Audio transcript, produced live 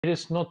it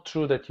is not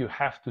true that you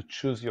have to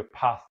choose your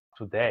path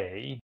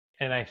today.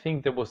 And I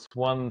think there was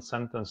one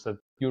sentence that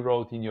you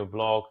wrote in your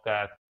blog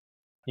that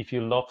if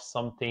you love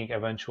something,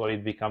 eventually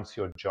it becomes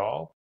your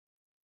job.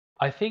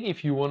 I think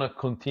if you want to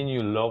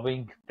continue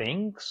loving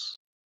things,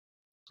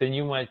 then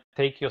you might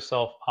take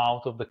yourself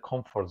out of the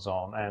comfort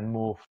zone and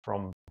move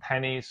from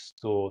tennis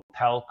to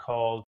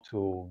telco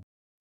to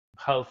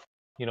health,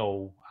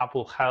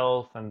 Apple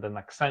Health and then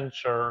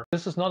Accenture.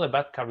 This is not a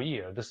bad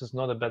career. This is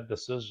not a bad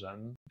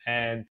decision,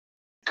 and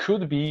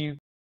could be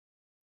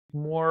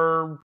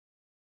more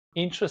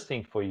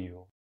interesting for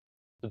you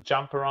to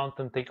jump around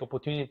and take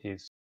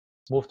opportunities,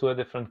 move to a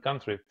different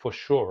country for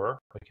sure.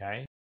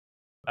 Okay.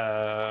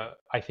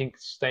 I think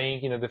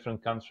staying in a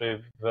different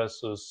country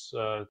versus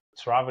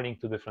traveling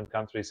to different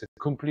countries is a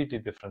completely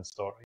different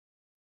story.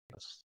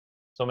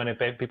 So many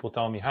people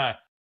tell me, "Hi,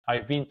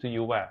 I've been to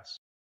US.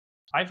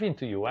 I've been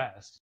to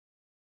US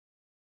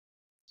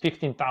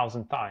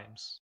 15,000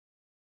 times,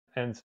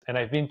 and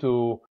I've been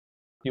to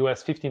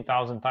US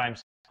 15,000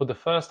 times. For the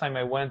first time,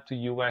 I went to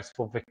US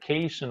for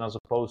vacation as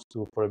opposed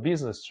to for a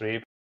business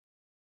trip.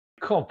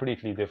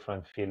 Completely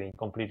different feeling,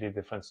 completely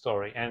different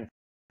story. And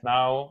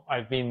now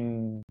I've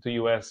been to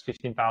US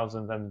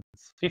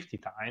 15,050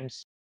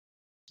 times,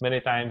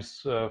 many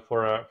times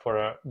for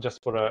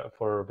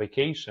a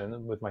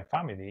vacation with my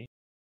family,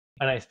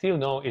 and I still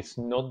know it's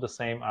not the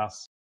same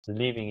as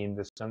living in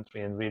this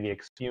country and really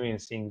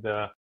experiencing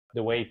the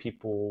way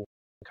people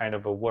kind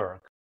of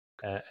work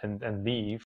and live.